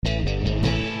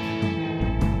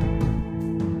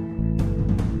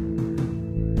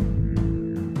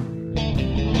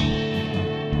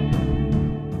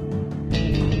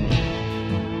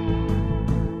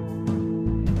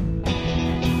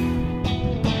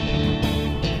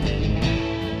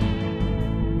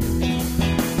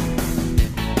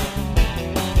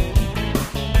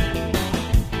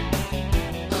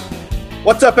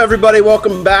What's up, everybody?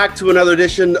 Welcome back to another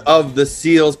edition of the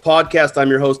Seals podcast. I'm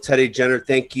your host, Teddy Jenner.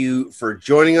 Thank you for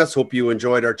joining us. Hope you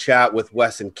enjoyed our chat with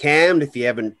Wes and Cam. If you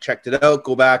haven't checked it out,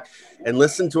 go back and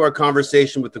listen to our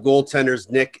conversation with the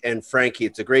goaltenders, Nick and Frankie.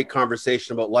 It's a great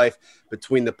conversation about life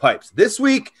between the pipes. This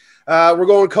week, we're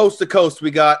going coast to coast.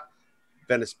 We got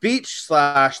Venice Beach /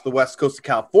 the west coast of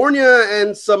California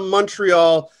and some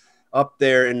Montreal up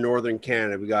there in northern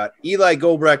Canada. We got Eli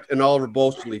Gobrecht and Oliver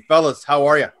Bolsterly. Fellas, how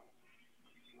are you?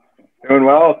 Doing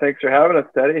well. Thanks for having us,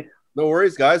 Teddy. No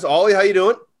worries, guys. Ollie, how you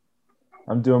doing?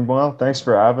 I'm doing well. Thanks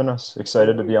for having us.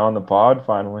 Excited to be on the pod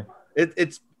finally.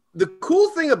 It's the cool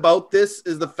thing about this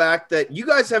is the fact that you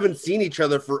guys haven't seen each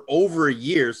other for over a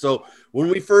year. So when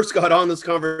we first got on this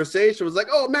conversation, it was like,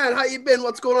 oh, man, how you been?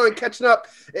 What's going on? Catching up.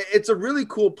 It's a really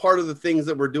cool part of the things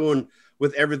that we're doing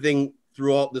with everything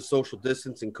throughout the social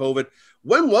distance and COVID.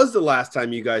 When was the last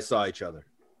time you guys saw each other?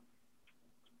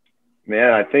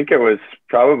 Man, I think it was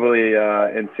probably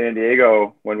in San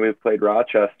Diego when we played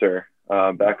Rochester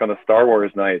back on the Star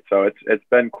Wars night. So it's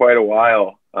been quite a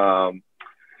while.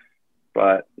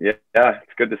 But yeah,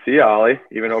 it's good to see you, Ollie,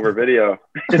 even over video.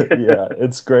 Yeah,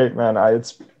 it's great, man.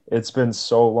 It's been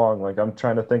so long. Like, I'm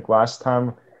trying to think. Last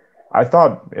time I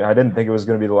didn't think it was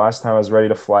going to be the last time I was ready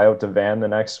to fly out to Van the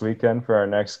next weekend for our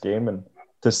next game, and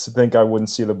just to think I wouldn't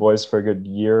see the boys for a good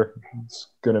year. It's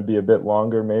going to be a bit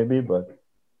longer maybe, but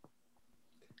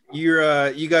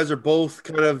you guys are both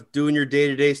kind of doing your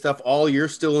day-to-day stuff. You're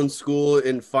still in school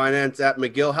in finance at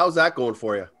McGill. How's that going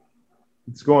for you?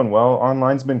 it's going well.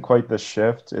 Online's been quite the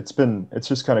shift. It's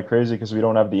just kind of crazy because we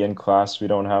don't have the in-class. We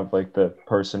don't have like the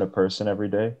person-to-person every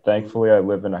day. Thankfully, I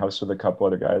live in a house with a couple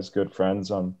other guys, good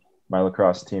friends on my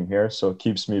lacrosse team here. So it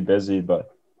keeps me busy,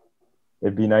 but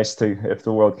it'd be nice if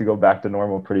the world could go back to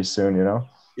normal pretty soon, you know?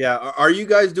 Yeah. Are you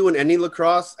guys doing any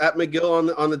lacrosse at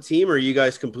McGill on the team, or are you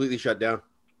guys completely shut down?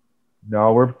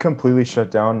 No, we're completely shut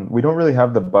down. We don't really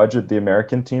have the budget the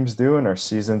American teams do, and our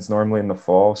season's normally in the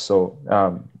fall. So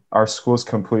our school's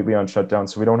completely on shutdown,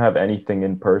 so we don't have anything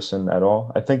in person at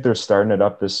all. I think they're starting it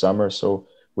up this summer, so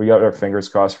we got our fingers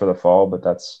crossed for the fall, but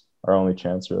that's our only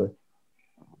chance, really.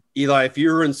 Eli, if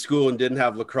you were in school and didn't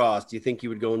have lacrosse, do you think you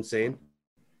would go insane?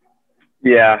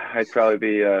 Yeah, I'd probably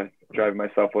be driving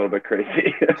myself a little bit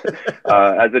crazy.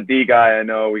 As a D guy, I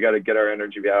know we got to get our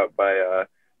energy out by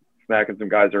smacking some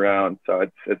guys around. So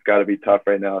it's got to be tough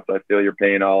right now. So I feel your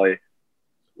pain, Ollie.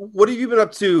 What have you been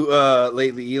up to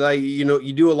lately, Eli? You know,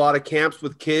 you do a lot of camps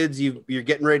with kids. You're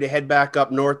getting ready to head back up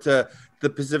north to the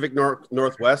Pacific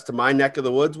Northwest, to my neck of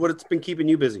the woods. What's been keeping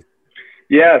you busy?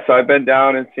 Yeah, so I've been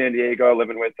down in San Diego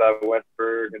living with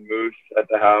Westberg and Moose at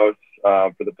the house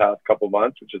for the past couple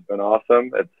months, which has been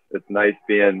awesome. It's nice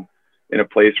being in a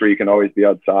place where you can always be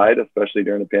outside, especially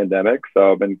during the pandemic.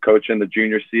 So I've been coaching the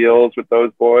junior SEALs with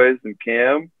those boys and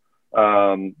Cam,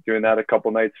 doing that a couple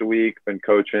nights a week. Been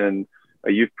coaching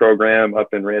a youth program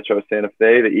up in Rancho Santa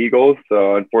Fe, the Eagles.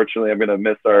 So unfortunately, I'm going to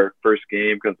miss our first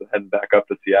game because I'm heading back up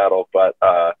to Seattle. But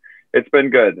it's been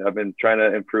good. I've been trying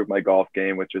to improve my golf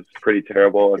game, which is pretty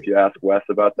terrible. If you ask Wes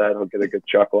about that, he'll get a good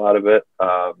chuckle out of it.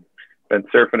 Been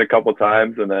surfing a couple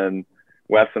times, and then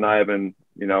Wes and I have been,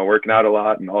 working out a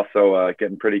lot, and also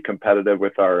getting pretty competitive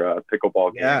with our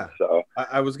pickleball game. Yeah. So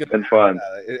I was going to been fun.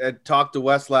 I talked to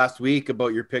Wes last week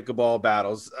about your pickleball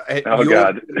battles. Oh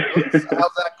God. How's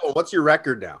that going? What's your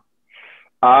record now?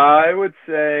 I would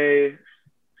say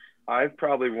I've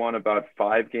probably won about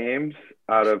 5 games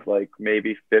out of like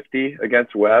maybe 50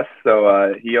 against Wes.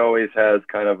 So he always has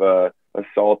kind of a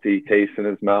salty taste in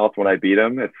his mouth when I beat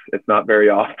him. It's not very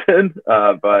often,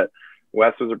 but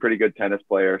Wes was a pretty good tennis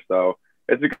player. So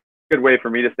it's a good way for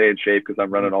me to stay in shape because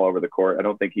I'm running all over the court. I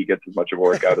don't think he gets as much of a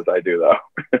workout as I do,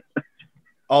 though.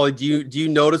 Ollie, do you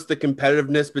notice the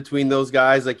competitiveness between those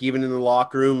guys? Like, even in the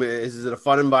locker room, is it a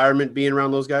fun environment being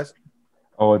around those guys?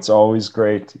 Oh, it's always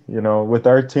great. With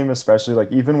our team, especially,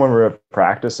 like even when we're at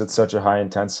practice, it's such a high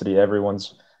intensity.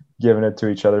 Everyone's giving it to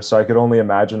each other. So I could only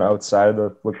imagine outside of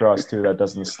the lacrosse too, that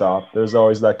doesn't stop. There's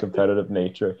always that competitive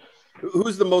nature.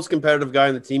 Who's the most competitive guy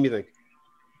on the team, you think?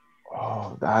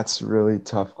 Oh, that's a really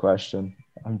tough question.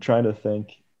 I'm trying to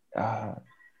think. I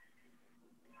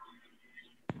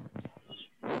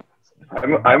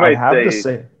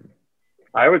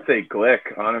would say Glick,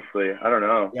 honestly. I don't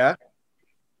know. Yeah.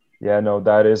 Yeah, no,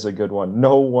 that is a good one.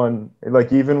 No one,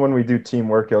 like even when we do team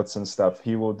workouts and stuff,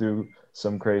 he will do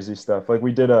some crazy stuff. Like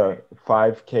we did a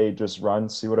 5K just run,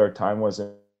 see what our time was,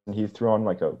 and he threw on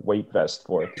like a weight vest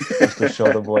for it just to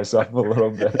show the boys up a little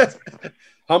bit.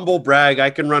 Humble brag, I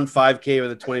can run 5K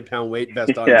with a 20-pound weight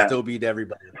vest on and still beat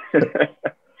everybody.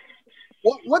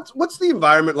 What's the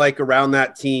environment like around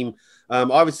that team?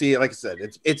 Obviously, like I said,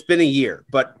 it's been a year,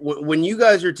 but when you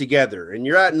guys are together and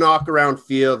you're at Knockaround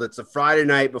Field, it's a Friday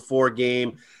night before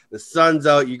game, the sun's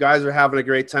out, you guys are having a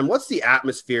great time. What's the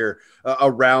atmosphere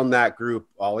around that group,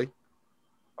 Ollie?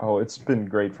 Oh, it's been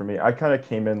great for me. I kind of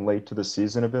came in late to the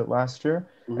season a bit last year,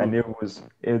 and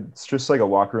it's just like a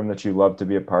locker room that you love to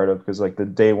be a part of, because like the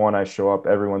day one I show up,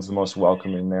 everyone's the most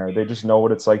welcoming there. They just know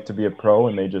what it's like to be a pro,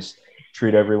 and they just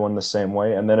treat everyone the same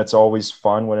way. And then it's always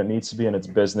fun when it needs to be, and it's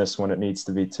business when it needs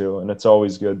to be too. And it's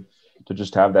always good to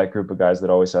just have that group of guys that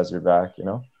always has your back, you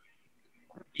know?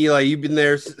 Eli, you've been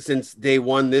there since day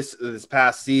one this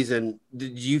past season.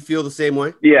 Did you feel the same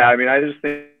way? Yeah, I mean, I just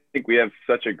think we have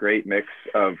such a great mix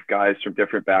of guys from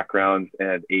different backgrounds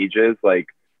and ages. Like,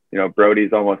 you know,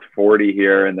 Brody's almost 40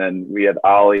 here, and then we had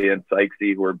Ollie and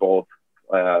Sykesy, who were both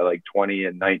like 20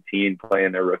 and 19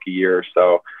 playing their rookie year.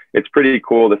 So it's pretty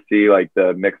cool to see like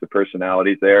the mix of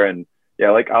personalities there. And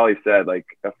yeah, like Ollie said, like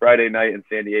a Friday night in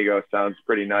San Diego sounds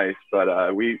pretty nice,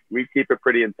 but we keep it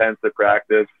pretty intense at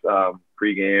practice,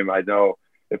 pregame. I know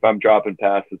if I'm dropping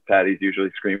passes, Patty's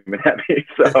usually screaming at me.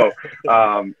 So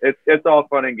it's all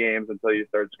fun and games until you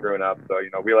start screwing up. So, you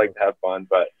know, we like to have fun,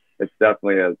 but it's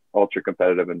definitely an ultra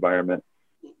competitive environment.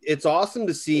 It's awesome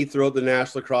to see throughout the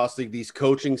National Lacrosse League these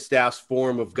coaching staffs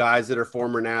form of guys that are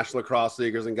former National Lacrosse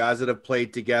Leaguers and guys that have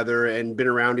played together and been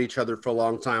around each other for a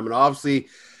long time. And obviously,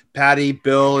 Patty,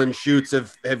 Bill, and Schutz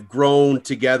have grown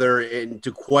together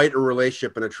into quite a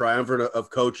relationship and a triumvirate of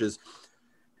coaches.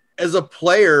 As a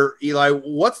player, Eli,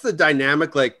 what's the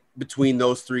dynamic like between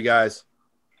those three guys?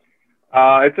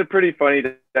 It's a pretty funny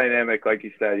dynamic, like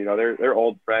you said. You know, they're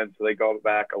old friends, so they go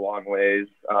back a long ways.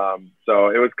 So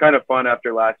it was kind of fun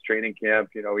after last training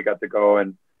camp. You know, we got to go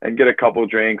and get a couple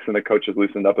drinks, and the coaches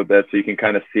loosened up a bit, so you can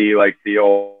kind of see like the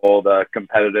old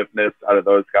competitiveness out of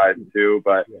those guys too.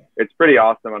 But it's pretty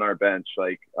awesome on our bench.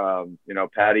 Like, you know,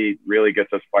 Patty really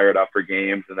gets us fired up for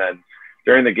games, and then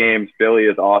during the games, Billy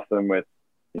is awesome with,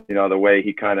 you know, the way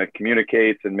he kind of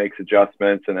communicates and makes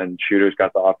adjustments, and then Shooter's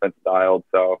got the offense dialed.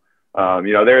 So,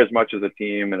 you know, they're as much as a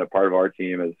team and a part of our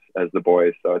team as the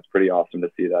boys. So it's pretty awesome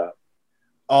to see that.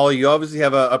 Ollie, you obviously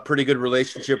have a pretty good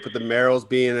relationship with the Merrills,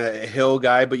 being a Hill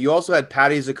guy, but you also had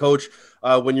Patty as a coach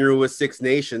when you were with Six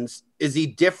Nations. Is he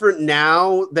different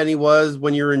now than he was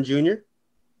when you were in junior?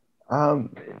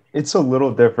 It's a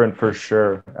little different for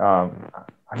sure.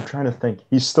 I'm trying to think.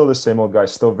 He's still the same old guy,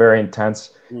 still very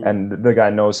intense, and the guy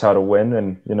knows how to win,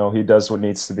 and, you know, he does what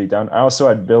needs to be done. I also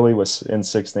had Billy was in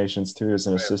Six Nations too as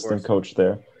an assistant coach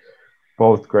there.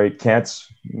 Both great. Can't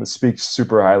speak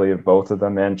super highly of both of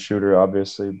them, and Shooter,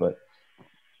 obviously, but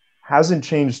hasn't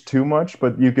changed too much,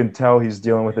 but you can tell he's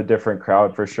dealing with a different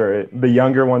crowd for sure. The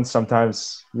younger ones,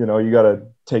 sometimes, you know, you got to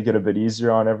take it a bit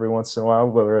easier on every once in a while,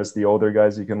 whereas the older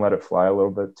guys, you can let it fly a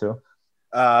little bit too.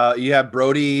 You have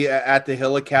Brody at the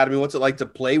Hill Academy. What's it like to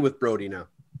play with Brody now?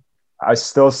 I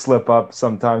still slip up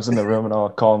sometimes in the room, and I'll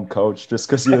call him coach just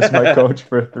because he was my coach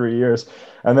for 3 years.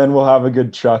 And then we'll have a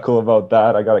good chuckle about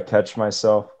that. I got to catch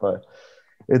myself, but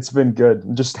it's been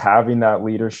good. Just having that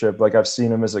leadership. Like, I've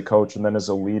seen him as a coach and then as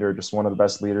a leader, just one of the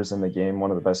best leaders in the game,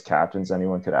 one of the best captains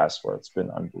anyone could ask for. It's been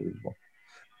unbelievable.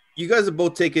 You guys have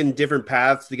both taken different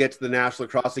paths to get to the National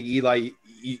Lacrosse League. Eli,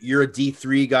 you're a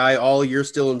D3 guy. Ollie, you're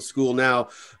still in school now.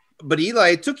 But Eli,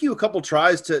 it took you a couple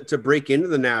tries to break into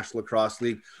the National Lacrosse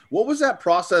League. What was that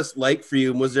process like for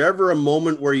you? And was there ever a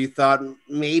moment where you thought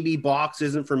maybe box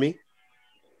isn't for me?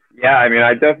 Yeah, I mean,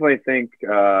 I definitely think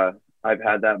I've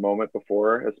had that moment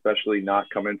before, especially not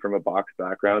coming from a box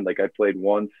background. Like, I played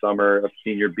one summer of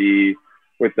senior B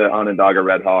with the Onondaga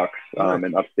Redhawks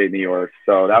in upstate New York.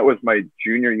 So that was my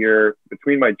junior year,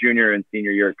 between my junior and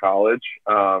senior year of college.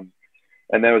 And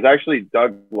then it was actually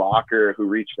Doug Locker who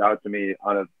reached out to me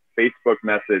on a Facebook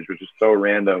message, which is so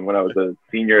random, when I was a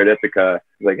senior at Ithaca.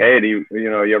 He's like, hey, you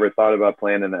ever thought about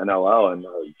playing in the NLL? And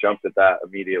I jumped at that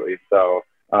immediately. So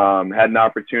had an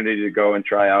opportunity to go and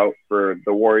try out for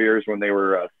the Warriors when they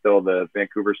were still the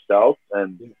Vancouver Stealth,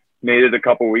 and made it a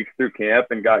couple weeks through camp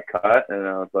and got cut. And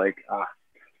I was like,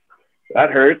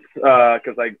 that hurts,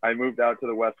 because I moved out to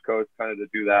the West Coast kind of to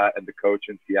do that and to coach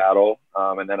in Seattle.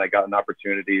 And then I got an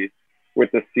opportunity with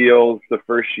the Seals the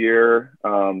first year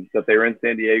that they were in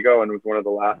San Diego, and was one of the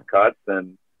last cuts.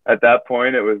 And at that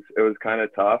point, it was kind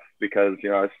of tough because, you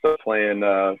know, I was still playing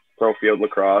pro field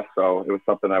lacrosse, so it was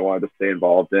something I wanted to stay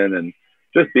involved in. And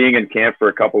just being in camp for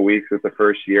a couple of weeks with the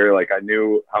first year, like, I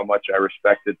knew how much I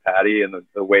respected Patty and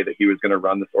the way that he was going to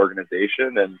run this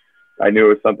organization, and I knew it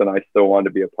was something I still wanted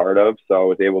to be a part of. So I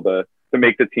was able to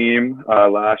make the team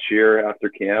last year after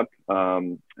camp.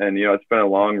 And, you know, it's been a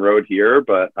long road here,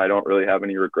 but I don't really have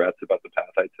any regrets about the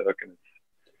path I took. And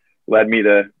it's led me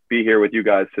to be here with you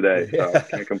guys today. So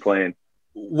can't complain.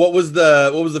 What was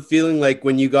the feeling like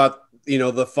when you got,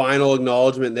 the final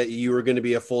acknowledgement that you were going to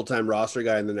be a full-time roster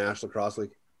guy in the National Lacrosse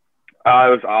League? It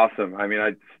was awesome. I mean,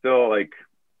 I still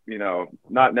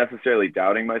not necessarily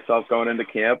doubting myself going into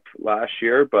camp last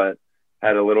year, but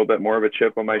had a little bit more of a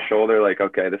chip on my shoulder. Like,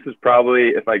 okay, this is probably,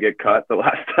 if I get cut, the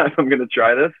last time I'm going to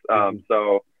try this.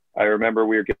 So I remember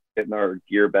we were getting our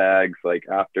gear bags like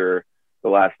after the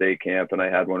last day camp, and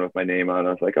I had one with my name on. I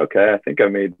was like, okay, I think I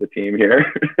made the team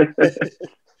here.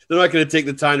 They're not going to take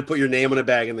the time to put your name on a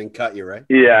bag and then cut you, right?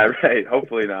 Yeah, right.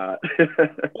 Hopefully not.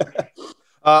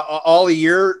 Ollie,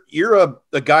 you're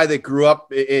a guy that grew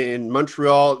up in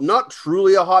Montreal, not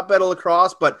truly a hotbed of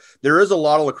lacrosse, but there is a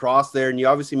lot of lacrosse there, and you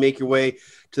obviously make your way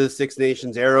to the Six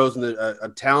Nations Arrows and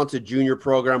a talented junior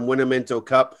program, win a Minto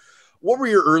Cup. What were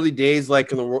your early days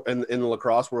like in the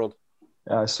lacrosse world?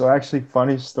 So actually,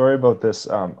 funny story about this.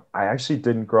 I actually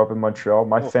didn't grow up in Montreal.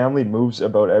 My family moves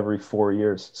about every 4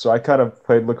 years. So I kind of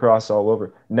played lacrosse all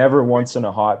over. Never once in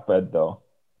a hotbed, though.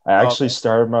 I actually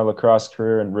started my lacrosse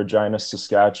career in Regina,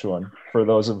 Saskatchewan. For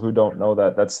those of who don't know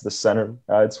that, that's the center.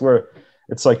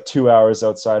 It's like 2 hours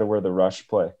outside of where the Rush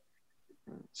play.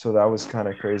 So that was kind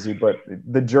of crazy, but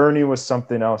the journey was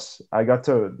something else. I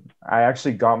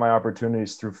actually got my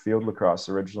opportunities through field lacrosse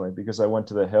originally because I went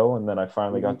to the Hill, and then I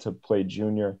finally got to play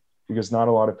junior because not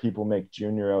a lot of people make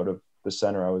junior out of the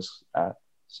center I was at.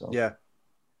 So yeah.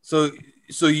 So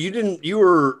you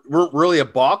weren't really a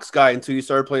box guy until you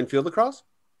started playing field lacrosse?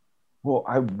 Well,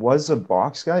 I was a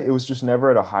box guy. It was just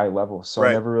never at a high level. So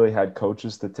I never really had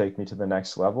coaches to take me to the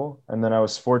next level. And then I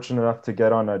was fortunate enough to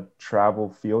get on a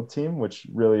travel field team, which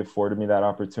really afforded me that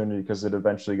opportunity because it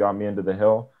eventually got me into the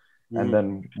Hill. And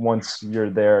then once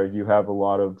you're there, you have a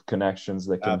lot of connections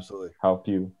that can help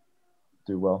you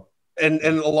do well. And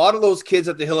a lot of those kids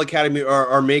at the Hill Academy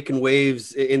are making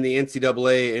waves in the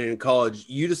NCAA and in college.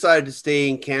 You decided to stay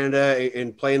in Canada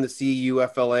and play in the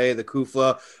CUFLA, the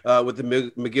CUFLA, with the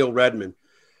McGill Redmen.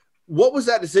 What was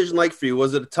that decision like for you?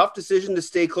 Was it a tough decision to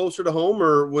stay closer to home,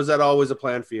 or was that always a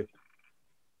plan for you?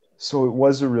 So it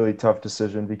was a really tough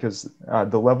decision because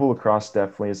the level of lacrosse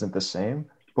definitely isn't the same.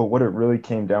 But what it really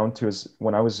came down to is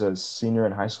when I was a senior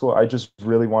in high school, I just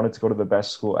really wanted to go to the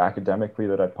best school academically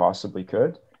that I possibly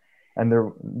could. And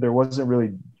there wasn't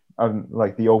really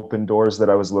like the open doors that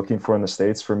I was looking for in the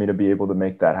States for me to be able to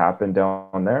make that happen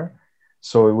down there.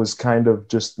 So it was kind of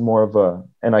just more of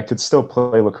and I could still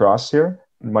play lacrosse here.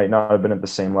 It might not have been at the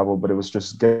same level, but it was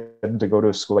just getting to go to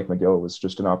a school like McGill was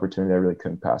just an opportunity I really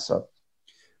couldn't pass up.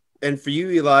 And for you,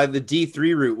 Eli, the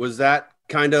D3 route, was that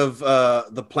kind of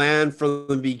the plan from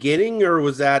the beginning, or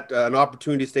was that an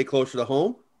opportunity to stay closer to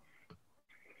home?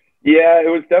 Yeah, it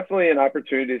was definitely an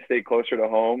opportunity to stay closer to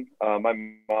home. My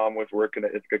mom was working at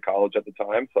Ithaca College at the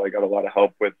time, so I got a lot of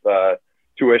help with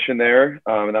tuition there,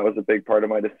 and that was a big part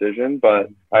of my decision. But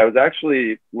I was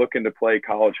actually looking to play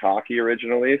college hockey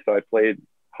originally, so I played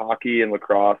hockey and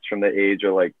lacrosse from the age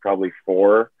of like probably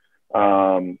 4.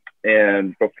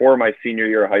 And before my senior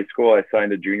year of high school, I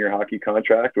signed a junior hockey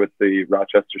contract with the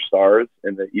Rochester Stars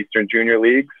in the Eastern Junior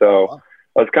League. So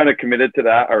I was kind of committed to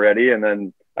that already, and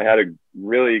then I had a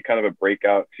really kind of a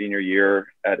breakout senior year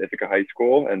at Ithaca High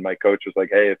School. And my coach was like,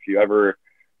 hey, if you ever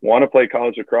want to play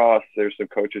college lacrosse, there's some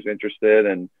coaches interested.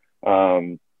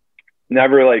 And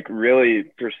never like really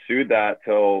pursued that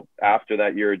till after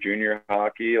that year of junior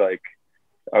hockey. Like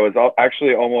I was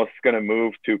actually almost going to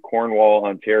move to Cornwall,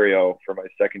 Ontario for my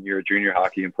second year of junior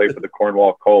hockey and play for the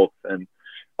Cornwall Colts. And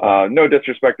no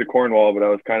disrespect to Cornwall, but I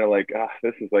was kind of like,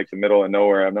 this is like the middle of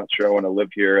nowhere. I'm not sure I want to live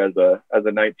here as a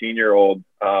 19-year-old.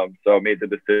 So I made the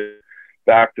decision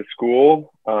back to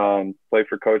school, play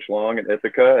for Coach Long at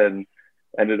Ithaca, and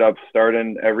ended up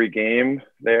starting every game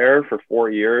there for 4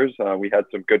 years. We had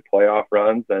some good playoff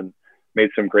runs and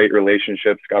made some great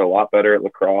relationships, got a lot better at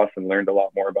lacrosse and learned a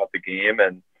lot more about the game.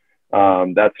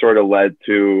 And that sort of led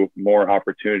to more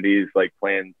opportunities like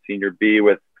playing senior B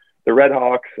with the Red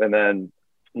Hawks. And then,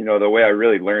 you know, the way I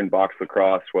really learned box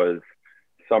lacrosse was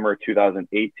summer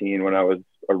 2018 when I was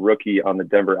a rookie on the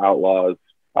Denver Outlaws.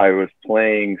 I was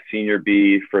playing senior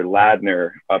B for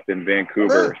Ladner up in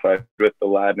Vancouver. So I was with the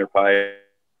Ladner Pie.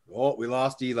 Oh, we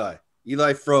lost Eli.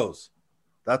 Eli froze.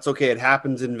 That's okay. It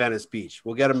happens in Venice Beach.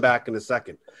 We'll get him back in a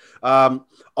second.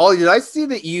 Ollie, did I see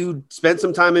that you spent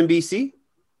some time in BC?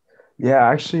 Yeah,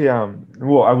 actually,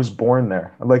 well, I was born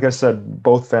there. Like I said,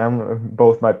 both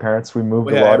my parents, we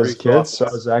moved a lot as kids. So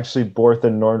I was actually born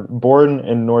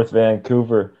in North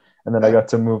Vancouver, and then I got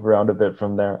to move around a bit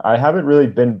from there. I haven't really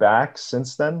been back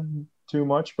since then too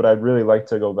much, but I'd really like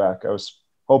to go back. I was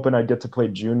hoping I'd get to play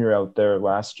junior out there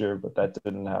last year, but that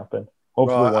didn't happen.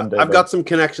 hopefully Well, one day. I've got some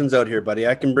connections out here, buddy.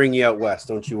 I can bring you out west.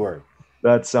 Don't you worry.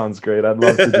 That sounds great. I'd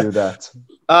love to do that.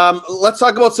 Let's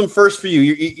talk about some first for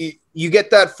you. You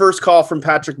get that first call from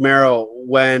Patrick Merrill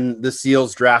when the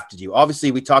Seals drafted you.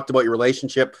 Obviously, we talked about your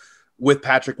relationship with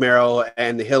Patrick Merrill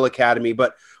and the Hill Academy,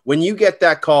 but when you get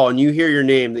that call and you hear your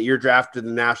name that you're drafted in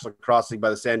the National Lacrosse League by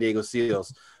the San Diego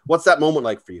Seals, what's that moment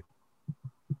like for you?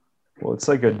 Well, it's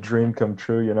like a dream come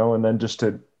true, you know, and then just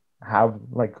to have,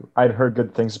 like, I'd heard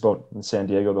good things about San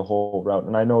Diego the whole route.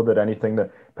 And I know that anything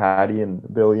that Patty and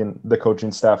Billy and the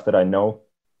coaching staff that I knew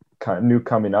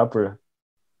coming up or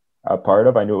a part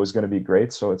of, I knew it was going to be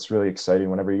great. So it's really exciting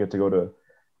whenever you get to go to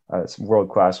a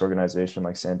world-class organization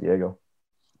like San Diego.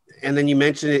 And then you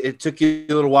mentioned it took you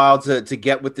a little while to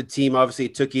get with the team. Obviously,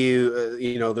 it took you,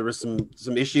 there was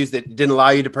some issues that didn't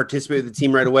allow you to participate with the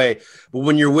team right away. But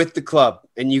when you're with the club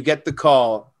and you get the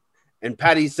call and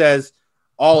Patty says,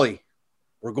 Ollie,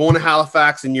 we're going to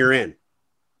Halifax and you're in.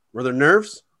 Were there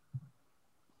nerves?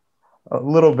 A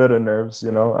little bit of nerves,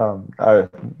 you know.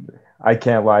 I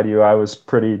can't lie to you. I was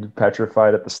pretty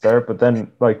petrified at the start, but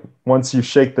then, like, once you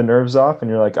shake the nerves off and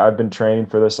you're like, I've been training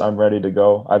for this, I'm ready to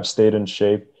go. I've stayed in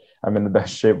shape. I'm in the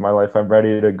best shape of my life. I'm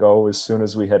ready to go as soon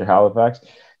as we hit Halifax.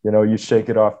 You know, you shake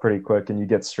it off pretty quick and you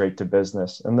get straight to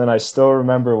business. And then I still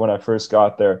remember when I first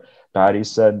got there, Patty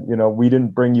said, you know, we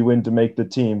didn't bring you in to make the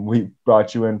team. We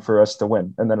brought you in for us to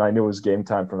win. And then I knew it was game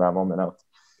time from that moment out.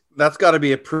 That's got to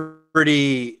be a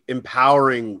pretty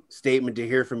empowering statement to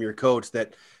hear from your coach,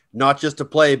 that not just to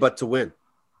play, but to win.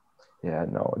 Yeah,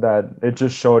 no, that it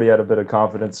just showed he had a bit of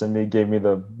confidence in me, gave me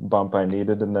the bump I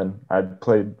needed. And then I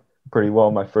played pretty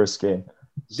well my first game.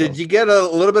 So. Did you get a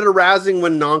little bit of razzing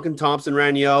when Nonken Thompson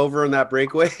ran you over in that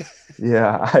breakaway?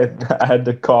 Yeah, I had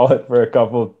to call it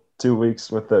for 2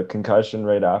 weeks with a concussion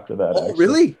right after that. Oh, actually.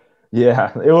 Really?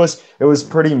 Yeah, it was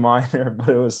pretty minor, but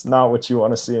it was not what you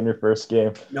want to see in your first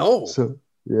game. No. So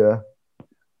yeah,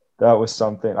 that was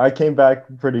something. I came back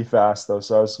pretty fast though,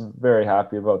 so I was very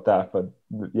happy about that. But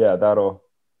yeah, that'll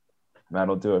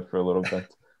do it for a little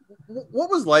bit. What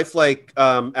was life like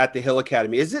at the Hill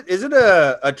Academy? Is it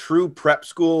a true prep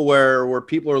school where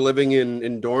people are living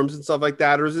in dorms and stuff like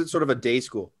that, or is it sort of a day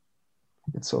school?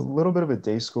 It's a little bit of a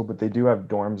day school, but they do have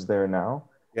dorms there now.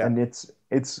 Yeah. And it's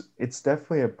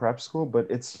definitely a prep school, but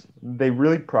they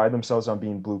really pride themselves on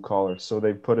being blue collar. So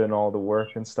they put in all the work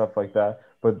and stuff like that.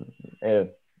 But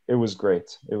it was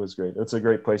great. It was great. It's a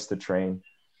great place to train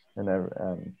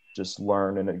and just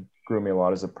learn, and it grew me a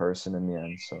lot as a person in the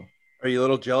end. So. Are you a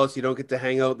little jealous you don't get to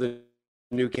hang out the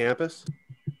new campus?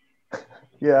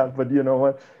 Yeah, but you know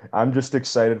what? I'm just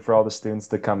excited for all the students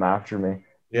to come after me.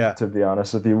 Yeah. To be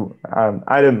honest with you,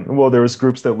 there was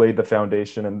groups that laid the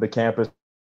foundation, and the campus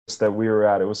that we were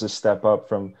at, it was a step up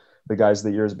from the guys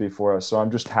the years before us. So I'm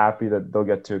just happy that they'll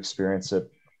get to experience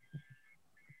it.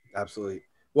 Absolutely.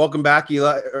 Welcome back,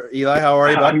 Eli. Eli, how are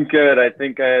you, bud? I'm good. I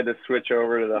think I had to switch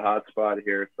over to the hotspot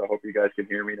here, so I hope you guys can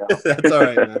hear me now. That's all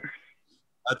right, man.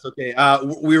 That's okay.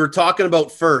 We were talking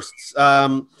about firsts.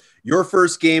 Your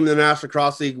first game in the National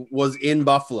Lacrosse League was in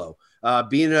Buffalo.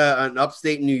 Being an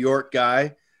upstate New York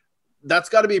guy, that's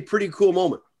got to be a pretty cool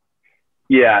moment.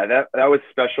 Yeah, that was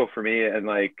special for me. And,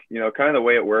 like, you know, kind of the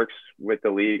way it works with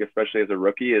the league, especially as a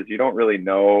rookie, is you don't really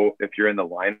know if you're in the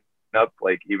lineup,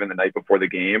 like, even the night before the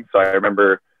game. So I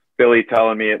remember Billy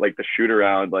telling me at, like, the shoot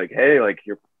around, like, hey, like,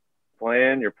 you're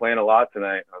playing a lot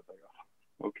tonight. I was like,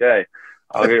 oh, okay.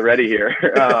 I'll get ready here,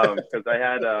 because I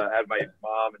had my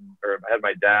mom I had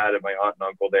my dad and my aunt and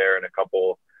uncle there, and a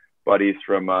couple buddies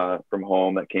from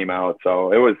home that came out.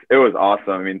 So it was awesome.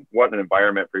 I mean, what an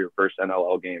environment for your first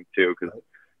NLL game too, because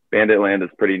Bandit Land is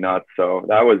pretty nuts. So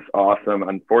that was awesome.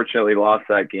 Unfortunately, lost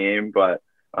that game, but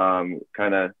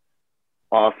kind of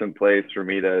awesome place for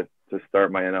me to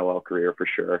start my NLL career for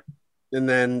sure. And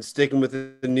then sticking with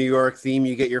the New York theme,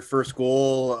 you get your first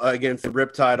goal against the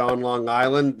Riptide on Long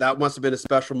Island. That must have been a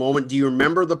special moment. Do you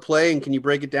remember the play, and can you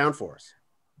break it down for us?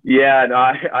 Yeah, no,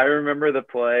 I remember the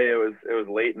play. It was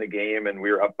late in the game, and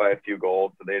we were up by a few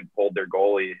goals, so they had pulled their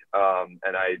goalie.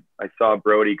 And I saw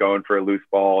Brody going for a loose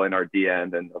ball in our D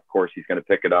end, and of course he's going to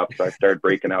pick it up. So I started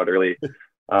breaking out early.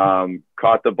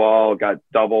 Caught the ball, got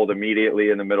doubled immediately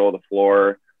in the middle of the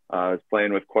floor. I was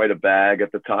playing with quite a bag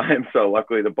at the time, so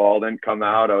luckily the ball didn't come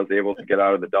out. I was able to get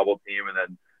out of the double team,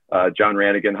 and then John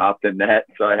Rannigan hopped in net,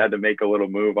 so I had to make a little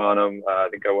move on him. I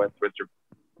think I went switch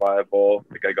 5-hole.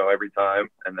 I think I go every time,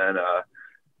 and then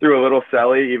threw a little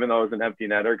celly, even though it was an empty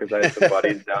netter, because I had some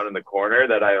buddies down in the corner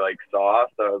that I saw.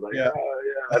 So I was like, yeah. Oh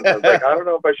yeah. And I was like, I don't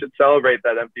know if I should celebrate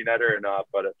that empty netter or not,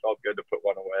 but it felt good to put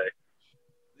one away.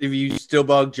 Have you still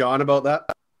bugged John about that?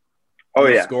 Oh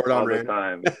You yeah, scored all on the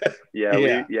random. time.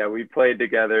 Yeah, Yeah. we played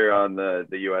together on the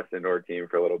U.S. indoor team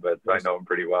for a little bit, so I know him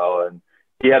pretty well. And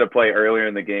he had a play earlier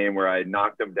in the game where I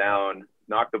knocked him down,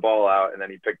 knocked the ball out, and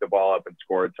then he picked the ball up and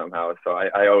scored somehow. So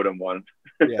I owed him one.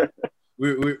 Yeah.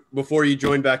 We before you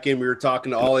joined back in, we were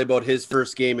talking to Ollie about his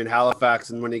first game in Halifax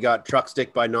and when he got truck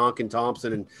sticked by Nonkin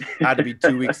Thompson and had to be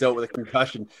 2 weeks out with a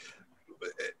concussion.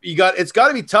 It's got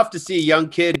to be tough to see a young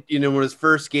kid, you know, when his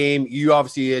first game. You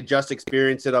obviously had just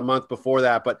experienced it a month before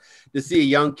that, but to see a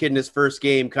young kid in his first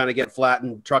game kind of get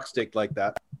flattened, truck sticked like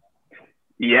that.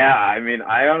 Yeah, I mean,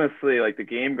 I honestly, like, the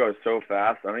game goes so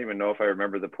fast. I don't even know if I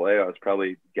remember the play. I was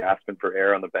probably gasping for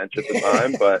air on the bench at the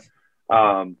time, but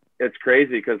it's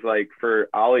crazy because, like, for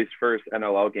Ollie's first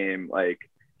NLL game, like,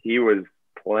 he was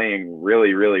playing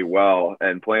really, really well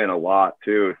and playing a lot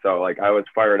too. So, like, I was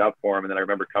fired up for him. And then I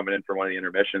remember coming in for one of the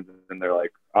intermissions and they're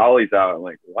like, Ollie's out. I'm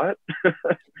like, what?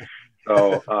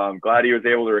 So glad he was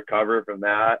able to recover from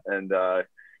that. And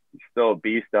he's still a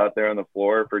beast out there on the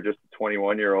floor for just a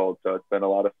 21-year-old. So it's been a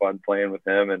lot of fun playing with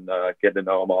him and getting to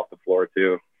know him off the floor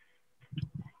too.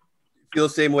 Feel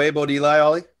the same way about Eli,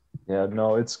 Ollie? Yeah,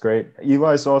 no, it's great.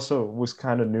 Eli's also was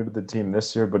kind of new to the team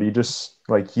this year, but he just,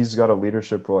 like, he's got a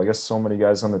leadership role. I guess so many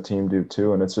guys on the team do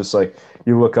too. And it's just like,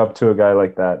 you look up to a guy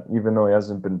like that, even though he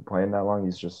hasn't been playing that long,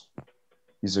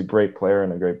 he's a great player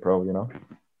and a great pro, you know?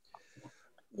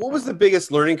 What was the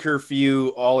biggest learning curve for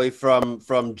you, Ollie, from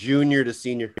junior to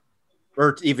senior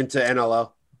or even to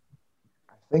NLL?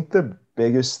 I think the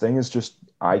biggest thing is just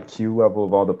IQ level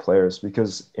of all the players,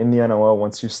 because in the NLL,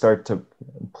 once you start to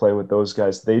play with those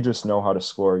guys, they just know how to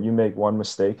score. You make one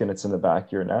mistake and it's in the back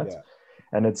of your net. Yeah.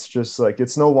 And it's just like,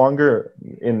 it's no longer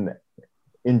in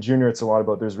junior. It's a lot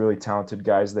about there's really talented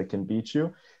guys that can beat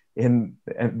you. In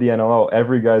the NLL,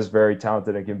 every guy's very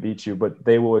talented and can beat you, but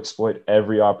they will exploit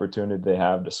every opportunity they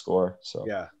have to score. So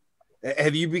yeah.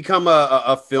 Have you become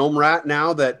a film rat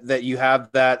now that you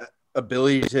have that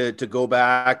ability to go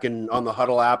back and on the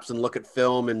Huddle apps and look at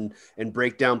film and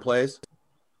break down plays?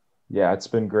 Yeah, it's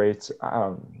been great.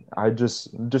 I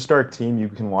just our team, you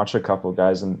can watch a couple of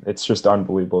guys and it's just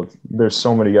unbelievable. There's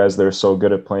so many guys that are so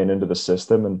good at playing into the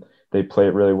system and they play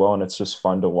it really well, and it's just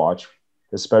fun to watch,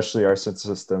 especially our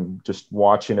system. Just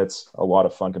watching it's a lot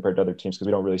of fun compared to other teams because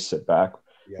we don't really sit back.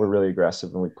 Yeah. We're really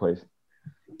aggressive when we play.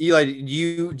 Eli, do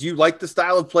you like the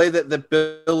style of play that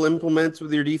Bill implements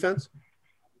with your defense?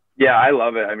 Yeah, I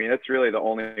love it. I mean, it's really the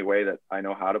only way that I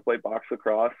know how to play box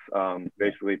lacrosse.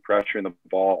 Basically pressuring the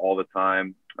ball all the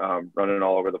time, running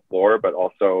all over the floor, but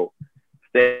also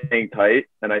staying tight.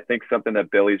 And I think something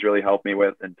that Billy's really helped me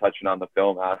with, and touching on the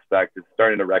film aspect, is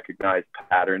starting to recognize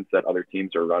patterns that other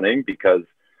teams are running, because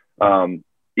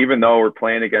even though we're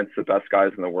playing against the best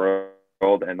guys in the world,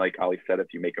 and like Ali said,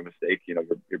 if you make a mistake, you know,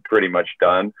 you're pretty much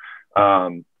done.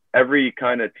 Every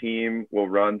kind of team will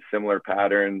run similar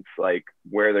patterns, like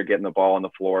where they're getting the ball on the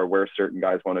floor, where certain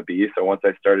guys want to be. So once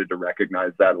I started to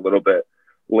recognize that a little bit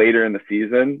later in the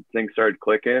season, things started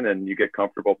clicking and you get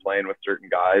comfortable playing with certain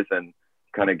guys and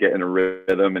kind of get in a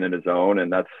rhythm and in a zone.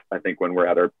 And that's, I think, when we're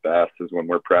at our best, is when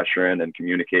we're pressuring and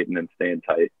communicating and staying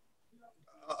tight.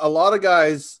 A lot of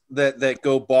guys that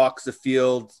go box the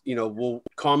field, you know, will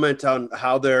comment on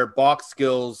how their box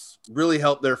skills really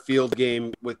help their field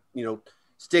game with, you know,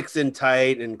 sticks in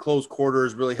tight and close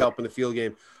quarters really help in the field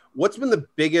game. What's been the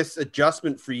biggest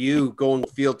adjustment for you going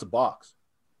field to box?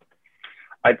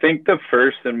 I think the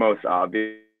first and most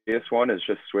obvious one is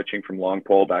just switching from long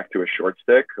pole back to a short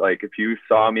stick. Like, if you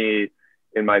saw me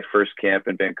in my first camp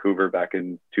in Vancouver back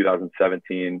in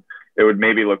 2017, it would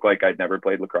maybe look like I'd never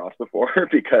played lacrosse before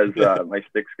because my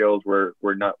stick skills were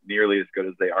not nearly as good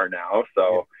as they are now.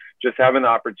 So just having the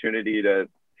opportunity to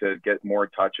get more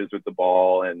touches with the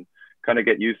ball and kind of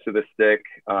get used to the stick.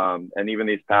 And even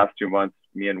these past 2 months,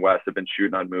 me and Wes have been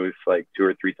shooting on Moose like 2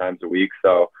 or 3 times a week.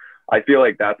 So I feel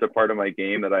like that's a part of my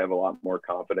game that I have a lot more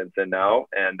confidence in now.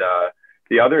 And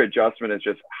the other adjustment is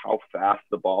just how fast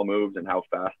the ball moves and how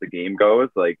fast the game goes.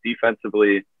 Like,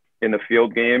 defensively in the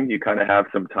field game, you kind of have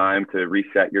some time to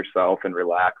reset yourself and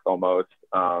relax almost,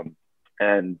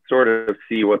 and sort of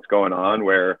see what's going on,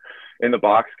 where in the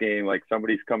box game, like,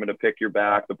 somebody's coming to pick your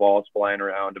back, the ball's flying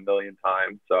around a million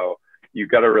times. So you've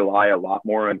got to rely a lot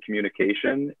more on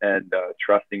communication and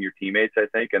trusting your teammates, I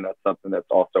think. And that's something that's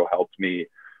also helped me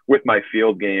with my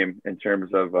field game in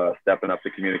terms of stepping up the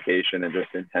communication and just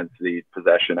intensity,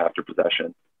 possession after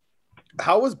possession.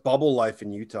 How was bubble life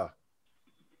in Utah?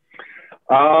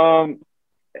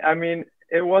 I mean,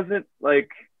 it wasn't like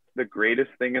the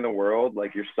greatest thing in the world.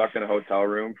 Like, you're stuck in a hotel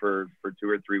room for 2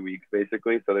 or 3 weeks,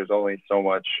 basically. So there's only so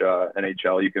much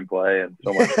NHL you can play and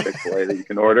so much Chick-fil-A that you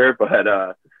can order.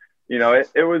 But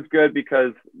it was good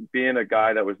because being a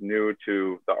guy that was new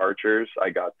to the Archers, I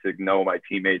got to know my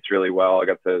teammates really well. I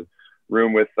got to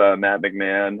room with Matt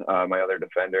McMahon, my other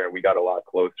defender, and we got a lot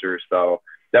closer. So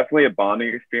definitely a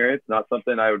bonding experience, not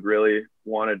something I would really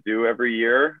want to do every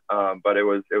year, but it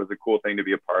was a cool thing to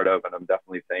be a part of, and I'm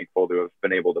definitely thankful to have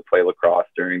been able to play lacrosse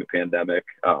during the pandemic.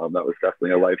 That was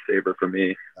definitely a lifesaver for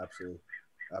me.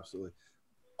 Absolutely.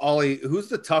 Ollie, who's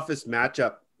the toughest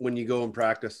matchup when you go in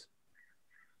practice?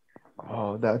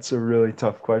 Oh, that's a really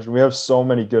tough question. We have so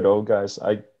many good O guys.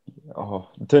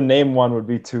 To name one would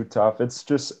be too tough. It's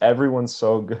just everyone's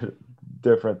so good at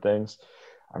different things.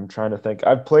 I'm trying to think.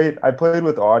 I played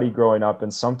with Audie growing up,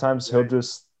 and sometimes he'll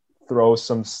just throw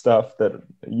some stuff that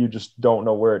you just don't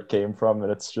know where it came from,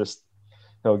 and it's just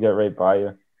he'll get right by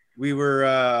you. We were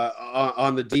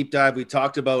on the deep dive. We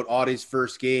talked about Audie's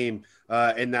first game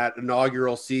in that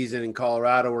inaugural season in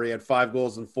Colorado where he had 5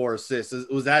 goals and 4 assists.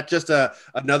 Was that just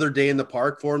another day in the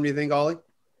park for him, do you think, Ollie?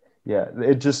 Yeah,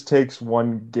 it just takes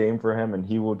one game for him and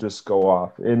he will just go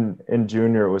off. In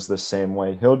junior, it was the same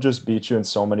way. He'll just beat you in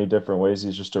so many different ways.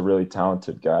 He's just a really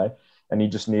talented guy, and he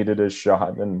just needed his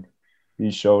shot, and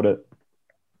he showed it.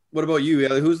 What about you,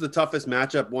 Ellie? Who's the toughest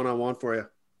matchup one-on-one for you?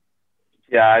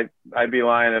 Yeah, I'd be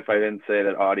lying if I didn't say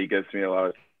that Audie gives me a lot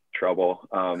of trouble.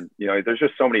 There's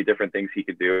just so many different things he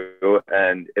could do,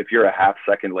 and if you're a half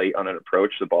second late on an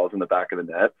approach, the ball's in the back of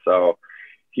the net. So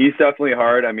he's definitely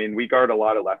hard. I mean, we guard a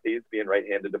lot of lefties, being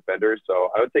right-handed defenders.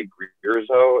 So I would say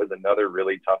Grierzo is another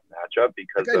really tough matchup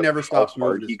because of never stops how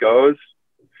hard he goes.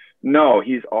 No,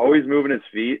 he's always moving his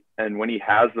feet, and when he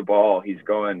has the ball, he's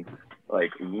going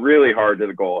like really hard to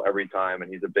the goal every time, and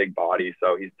he's a big body,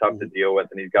 so he's tough to deal with,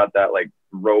 and he's got that like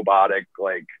robotic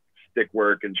like stick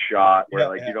work and shot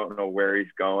where you don't know where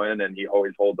he's going, and he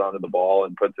always holds onto the ball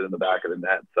and puts it in the back of the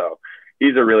net. So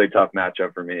he's a really tough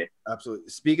matchup for me. Absolutely.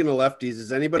 Speaking of lefties,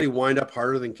 does anybody wind up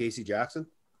harder than Casey Jackson?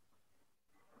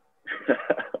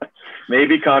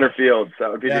 Maybe Connor Fields.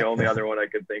 That would be the only other one I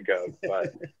could think of.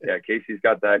 But yeah, Casey's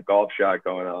got that golf shot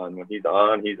going on. When he's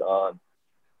on, he's on.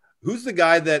 Who's the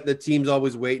guy that the team's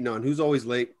always waiting on? Who's always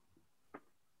late?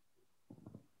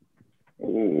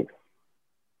 Ooh.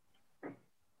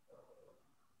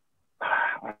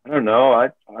 I don't know.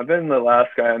 I've been the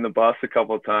last guy on the bus a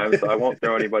couple of times, so I won't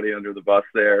throw anybody under the bus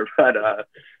there. But I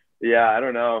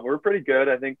don't know. We're pretty good.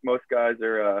 I think most guys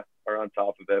are on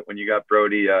top of it. When you got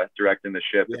Brody directing the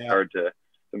ship, it's hard to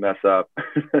mess up.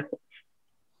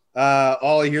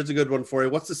 Ollie, here's a good one for you.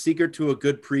 What's the secret to a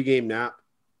good pregame nap?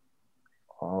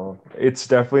 Oh, it's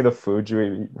definitely the food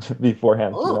you eat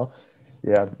beforehand. Oh.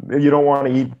 Yeah, you don't want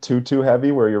to eat too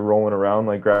heavy where you're rolling around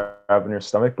like grabbing your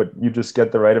stomach, but you just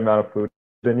get the right amount of food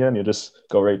in you and you just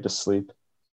go right to sleep.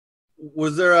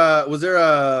 Was there a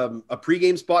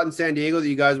pregame spot in San Diego that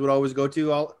you guys would always go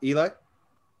to, Eli?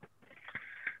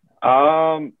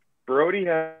 Brody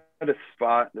had a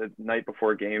spot the night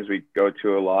before games we'd go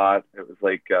to a lot. It was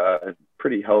like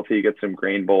pretty healthy, get some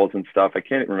grain bowls and stuff. I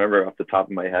can't remember off the top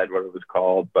of my head what it was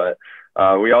called, but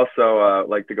we also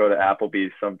like to go to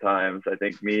Applebee's sometimes. I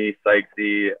think me,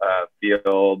 Sykesy,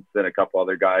 Fields, and a couple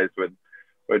other guys would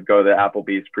go the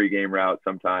Applebee's pregame route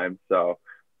sometimes. So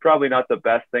probably not the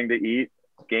best thing to eat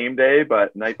game day,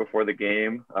 but night before the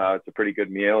game, it's a pretty good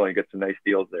meal and get some nice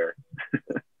deals there.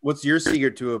 What's your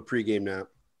secret to a pregame nap?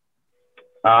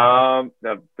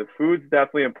 The food's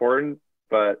definitely important,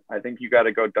 but I think you got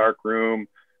to go dark room,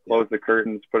 close the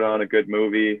curtains, put on a good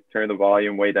movie, turn the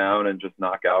volume way down, and just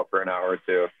knock out for an hour or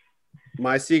two.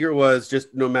 My secret was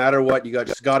just no matter what, you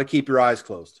just got to keep your eyes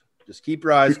closed. Just keep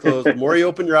your eyes closed. The more you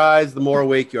open your eyes, the more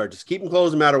awake you are. Just keep them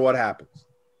closed no matter what happens.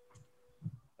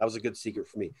 That was a good secret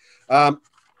for me.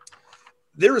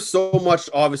 There is so much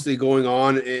obviously going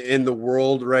on in the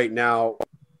world right now.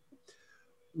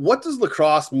 What does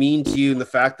lacrosse mean to you in the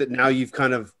fact that now you've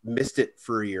kind of missed it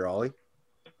for a year, Ollie?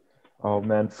 Oh,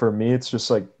 man, for me, it's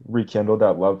just like rekindled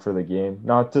that love for the game.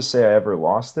 Not to say I ever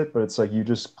lost it, but it's like you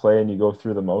just play and you go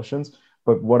through the motions.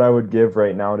 But what I would give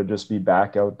right now to just be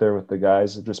back out there with the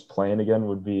guys just playing again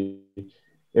would be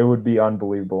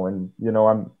unbelievable. And,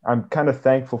 I'm kind of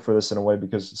thankful for this in a way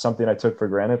because something I took for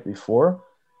granted before,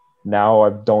 now I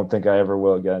don't think I ever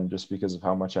will again just because of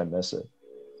how much I miss it.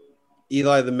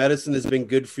 Eli, the medicine has been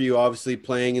good for you, obviously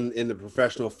playing in the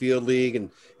professional field league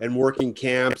and working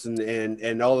camps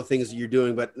and all the things that you're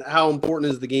doing. But how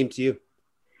important is the game to you?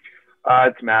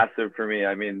 It's massive for me.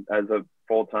 I mean, as a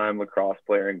full-time lacrosse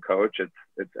player and coach,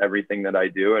 it's everything that I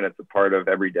do, and it's a part of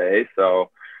every day.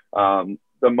 So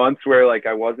the months where like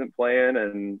I wasn't playing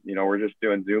and, we're just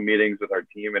doing Zoom meetings with our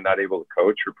team and not able to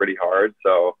coach were pretty hard.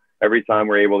 So every time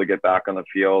we're able to get back on the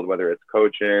field, whether it's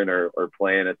coaching or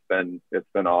playing, it's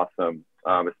been awesome.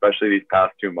 especially these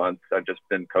past 2 months. I've just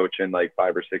been coaching like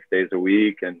 5 or 6 days a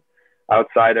week and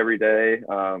outside every day.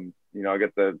 I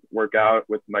get to work out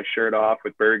with my shirt off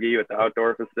with Bergie with the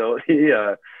outdoor facility.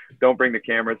 Don't bring the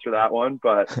cameras for that one,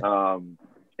 but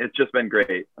it's just been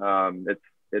great.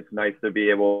 It's nice to be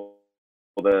able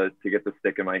to get the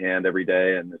stick in my hand every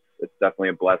day, and it's definitely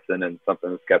a blessing and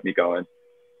something that's kept me going.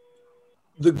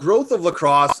 The growth of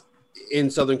lacrosse in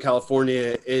Southern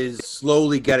California is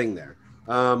slowly getting there.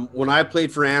 When I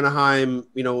played for Anaheim,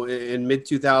 in mid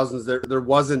 2000s, there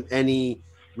wasn't any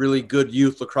really good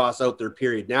youth lacrosse out there,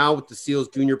 period. Now with the Seals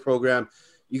Junior program,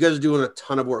 you guys are doing a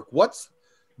ton of work. What's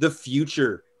the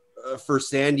future for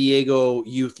San Diego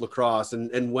youth lacrosse?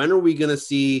 And when are we going to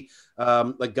see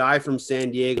a guy from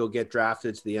San Diego get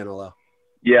drafted to the NLL?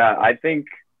 Yeah, I think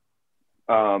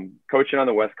coaching on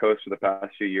the West Coast for the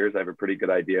past few years, I have a pretty good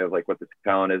idea of like what the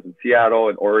talent is in Seattle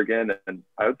and Oregon. And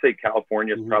I would say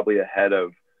California is probably ahead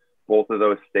of both of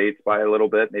those states by a little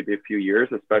bit, maybe a few years,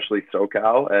 especially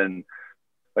SoCal. And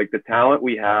like the talent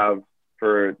we have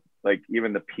for like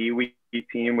even the Pee Wee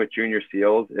team with Junior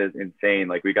Seals is insane.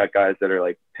 Like we got guys that are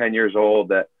like 10 years old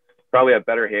that probably have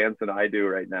better hands than I do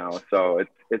right now. So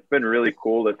it's been really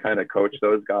cool to kind of coach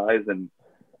those guys. And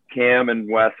Cam and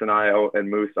Wes and I and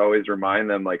Moose always remind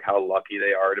them like how lucky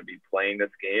they are to be playing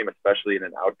this game, especially in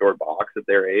an outdoor box at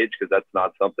their age, because that's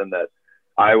not something that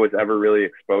I was ever really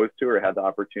exposed to or had the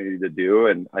opportunity to do.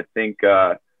 And I think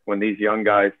when these young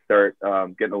guys start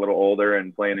getting a little older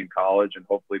and playing in college and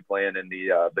hopefully playing in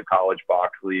the college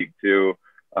box league too,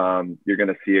 you're going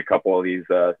to see a couple of these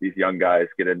young guys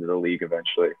get into the league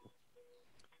eventually.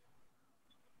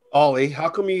 Ollie, how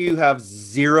come you have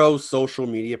zero social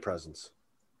media presence?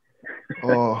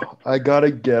 Oh, I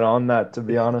gotta get on that, to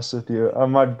be honest with you.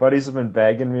 My buddies have been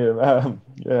begging me,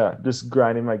 just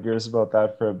grinding my gears about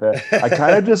that for a bit. I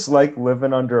kind of just like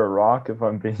living under a rock, if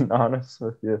I'm being honest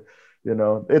with you.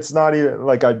 It's not even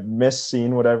like I miss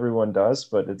seeing what everyone does,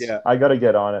 but I gotta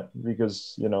get on it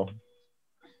because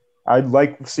I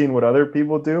like seeing what other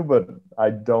people do, but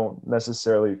I don't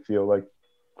necessarily feel like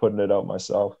putting it out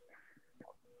myself.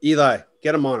 Eli,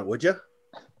 get him on it, would you?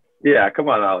 Yeah, come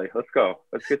on, Ollie. Let's go.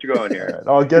 Let's get you going here.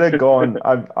 I'll get it going.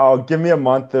 I'll give me a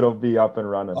month. It'll be up and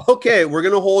running. Okay, we're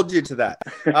going to hold you to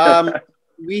that.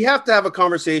 We have to have a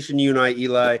conversation, you and I,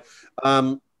 Eli.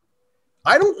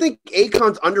 I don't think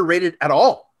Akon's underrated at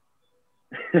all.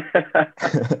 I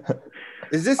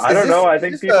don't know. I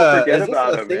think people forget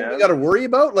about him, man. We got to worry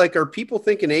about? Like, are people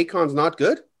thinking Akon's not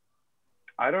good?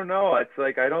 I don't know. It's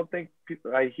like I don't think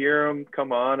I hear him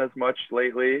come on as much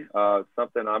lately.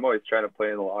 Something I'm always trying to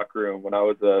play in the locker room. When I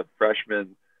was a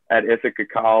freshman at Ithaca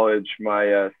College,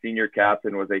 my senior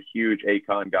captain was a huge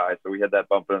Akon guy, so we had that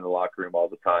bumping in the locker room all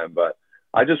the time. But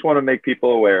I just want to make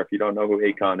people aware. If you don't know who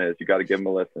Akon is, you got to give him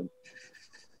a listen.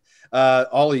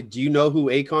 Ollie, do you know who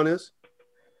Akon is?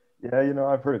 Yeah,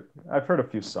 I've heard a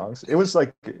few songs. It was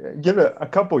like a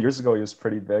couple years ago. He was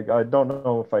pretty big. I don't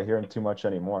know if I hear him too much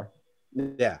anymore.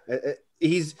 Yeah,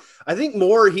 he's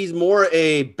more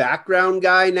a background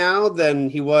guy now than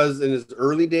he was in his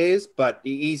early days, but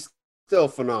he's still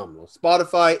phenomenal.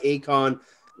 Spotify, Akon,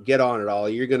 get on it,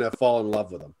 Ollie. You're gonna fall in love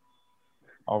with him.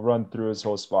 I'll run through his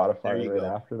whole Spotify right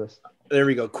after this. There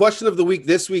we go. Question of the week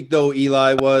this week, though,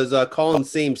 Eli, was calling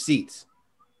same seats.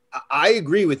 I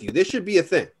agree with you. This should be a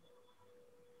thing.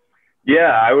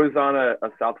 Yeah, I was on a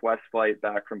Southwest flight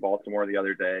back from Baltimore the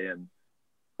other day, and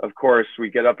of course,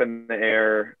 we get up in the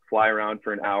air, fly around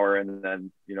for an hour, and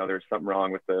then, there's something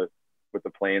wrong with the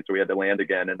plane, so we had to land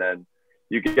again. And then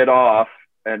you get off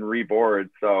and reboard.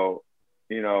 So,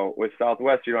 with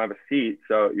Southwest, you don't have a seat.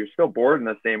 So you're still bored in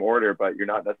the same order, but you're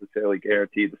not necessarily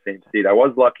guaranteed the same seat. I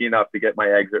was lucky enough to get my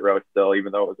exit row still,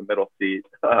 even though it was a middle seat.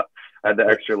 I had the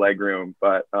extra leg room.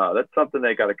 But that's something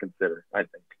they got to consider, I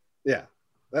think. Yeah,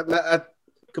 that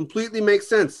completely makes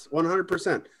sense,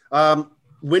 100%.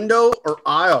 Window or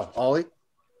aisle, Ollie?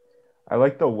 I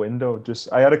like the window.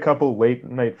 I had a couple late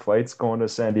night flights going to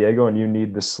San Diego, and you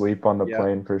need to sleep on the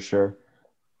plane for sure.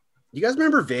 You guys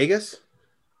remember Vegas?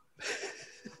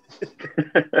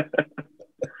 That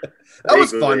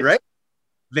was fun, right?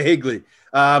 Vaguely.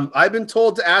 I've been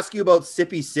told to ask you about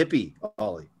Sippy Sippy,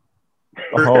 Ollie.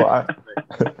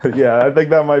 Yeah, I think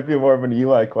that might be more of an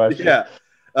Eli question. Yeah.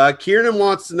 Kieran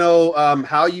wants to know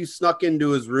how you snuck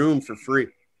into his room for free.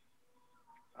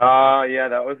 Yeah,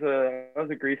 that was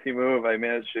a greasy move. I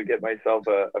managed to get myself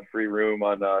a free room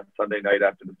on Sunday night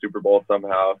after the Super Bowl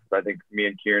somehow. I think me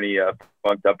and Kearney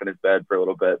bunked up in his bed for a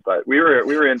little bit, but we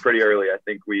were in pretty early. I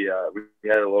think we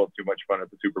had a little too much fun at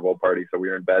the Super Bowl party, so we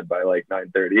were in bed by like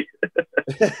 9:30.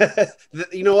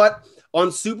 You know what?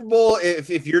 On Super Bowl,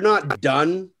 if you're not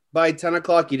done by 10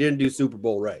 o'clock, you didn't do Super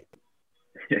Bowl right.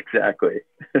 Exactly.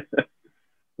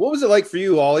 What was it like for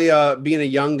you, Ollie, being a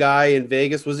young guy in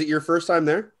Vegas? Was it your first time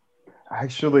there?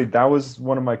 Actually, that was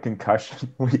one of my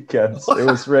concussion weekends. It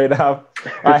was right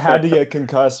after I had to get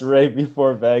concussed right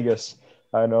before Vegas.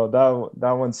 I know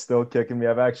that one's still kicking me.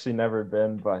 I've actually never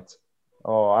been, but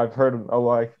I've heard a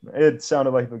lot. It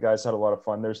sounded like the guys had a lot of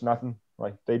fun. There's nothing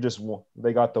like they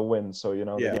got the win, so they're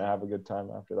gonna have a good time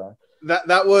after that.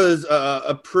 That was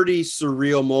a pretty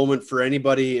surreal moment for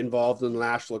anybody involved in the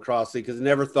National Lacrosse League, because I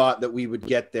never thought that we would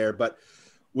get there. But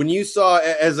when you saw,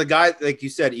 as a guy, like you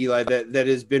said, Eli, that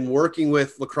has been working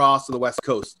with lacrosse on the West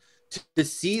Coast, to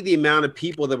see the amount of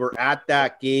people that were at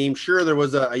that game, sure, there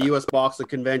was a U.S. boxing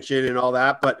convention and all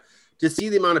that, but to see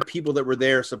the amount of people that were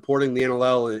there supporting the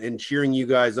NLL and cheering you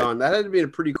guys on, that had to be a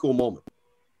pretty cool moment.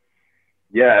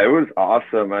 Yeah, it was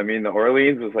awesome. I mean, the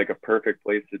Orleans was like a perfect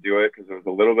place to do it because it was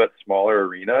a little bit smaller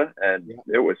arena, and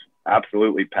it was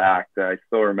absolutely packed. I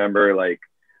still remember like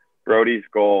Brody's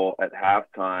goal at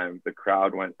halftime, the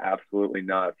crowd went absolutely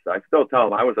nuts. I still tell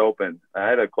him I was open. I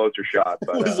had a closer shot,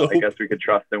 but I guess we could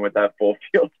trust him with that full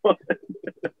field one.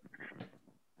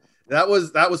 That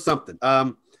was something.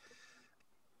 I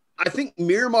think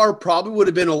Miramar probably would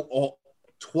have been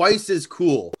twice as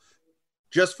cool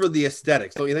just for the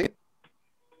aesthetics, don't you think?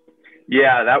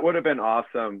 Yeah, that would have been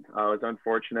awesome. It was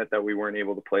unfortunate that we weren't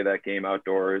able to play that game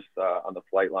outdoors on the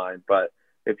flight line. But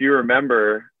if you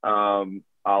remember,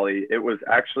 Ollie, it was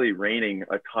actually raining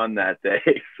a ton that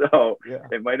day. So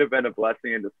It might have been a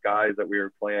blessing in disguise that we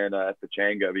were playing at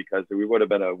Pechanga, because we would have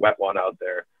been a wet one out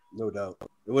there. No doubt.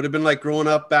 It would have been like growing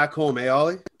up back home, eh,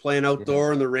 Ollie? Playing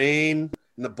outdoor in the rain,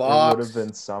 in the box. It would have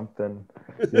been something,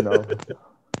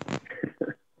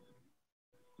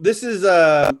 This is,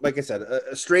 like I said,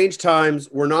 strange times.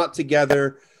 We're not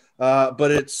together,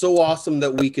 but it's so awesome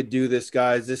that we could do this,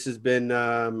 guys. This has been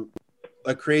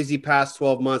a crazy past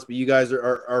 12 months, but you guys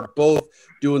are both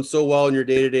doing so well in your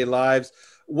day-to-day lives.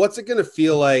 What's it going to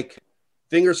feel like,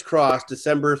 fingers crossed,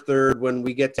 December 3rd, when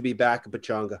we get to be back at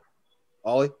Pechanga?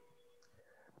 Ollie?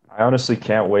 I honestly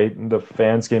can't wait. The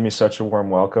fans gave me such a warm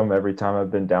welcome every time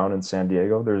I've been down in San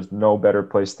Diego. There's no better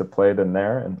place to play than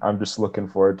there, and I'm just looking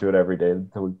forward to it every day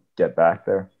until we get back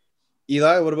there.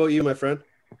 Eli, what about you, my friend?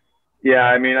 Yeah,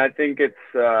 I mean, I think it's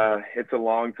a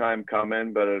long time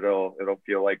coming, but it'll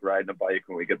feel like riding a bike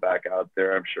when we get back out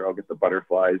there. I'm sure I'll get the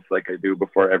butterflies like I do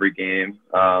before every game.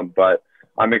 But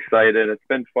I'm excited. It's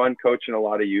been fun coaching a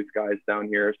lot of youth guys down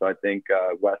here. So I think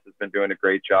Wes has been doing a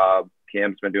great job.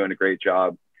 Cam's been doing a great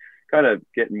job, kind of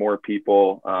getting more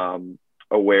people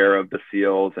aware of the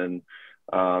Seals, and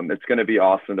it's going to be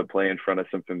awesome to play in front of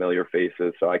some familiar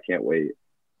faces. So I can't wait.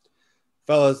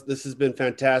 Fellas, this has been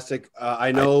fantastic.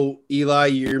 I know, Eli,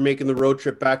 you're making the road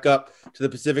trip back up to the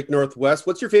Pacific Northwest.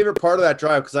 What's your favorite part of that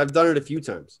drive? Because I've done it a few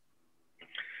times.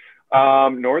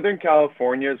 Northern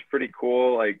California is pretty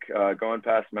cool. Like going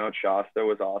past Mount Shasta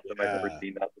was awesome. Yeah. I've never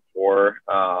seen that before.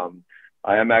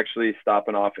 I am actually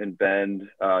stopping off in Bend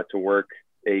to work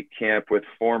a camp with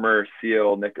former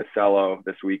SEAL Nick Casello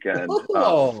this weekend.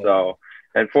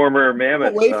 And former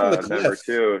Mammoth member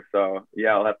too. So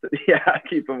yeah, I'll have to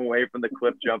keep him away from the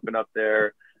cliff jumping up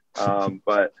there.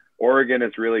 But Oregon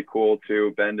is really cool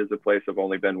too. Bend is a place I've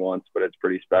only been once, but it's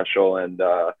pretty special. And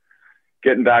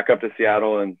getting back up to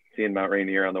Seattle and seeing Mount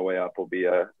Rainier on the way up will be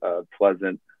a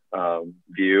pleasant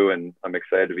view. And I'm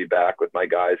excited to be back with my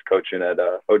guys coaching at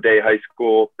O'Day High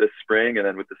School this spring, and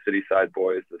then with the Cityside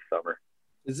boys this summer.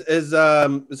 Is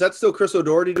that still Chris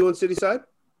O'Doherty doing Cityside?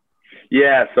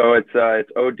 Yeah, so it's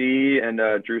OD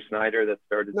and Drew Snyder that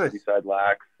started Nice. Cityside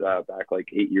Lax back like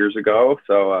 8 years ago.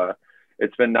 So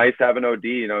it's been nice having OD.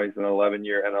 You know, he's an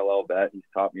 11-year NLL vet. He's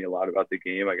taught me a lot about the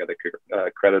game. I got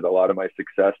to credit a lot of my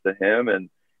success to him, and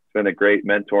he's been a great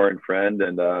mentor and friend.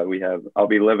 And I'll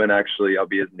be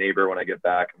his neighbor when I get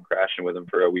back. I'm crashing with him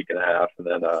for a week and a half, and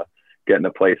then getting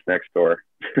a place next door.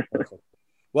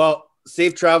 Well,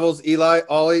 safe travels, Eli.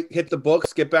 Ollie, hit the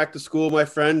books, get back to school, my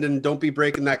friend, and don't be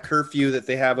breaking that curfew that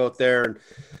they have out there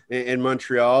in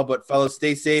Montreal. But fellas,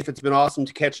 stay safe. It's been awesome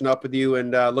to catching up with you,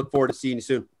 and look forward to seeing you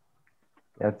soon.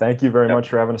 Yeah, thank you very much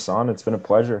for having us on. It's been a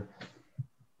pleasure.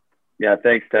 Yeah,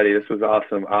 thanks, Teddy. This was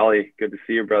awesome. Ollie, good to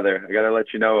see you, brother. I got to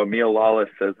let you know, Emil Lawless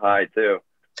says hi, too.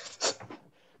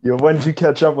 When did you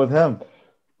catch up with him?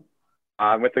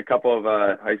 I'm with a couple of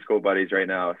high school buddies right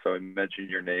now, so I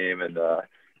mentioned your name and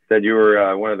said you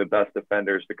were one of the best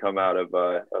defenders to come out of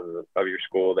your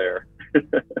school there.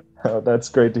 Oh, that's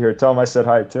great to hear. Tell him I said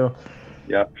hi, too.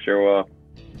 Yep, sure will.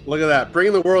 Look at that.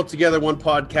 Bringing the world together one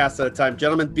podcast at a time.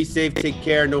 Gentlemen, be safe, take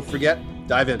care, and don't forget,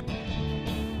 dive in.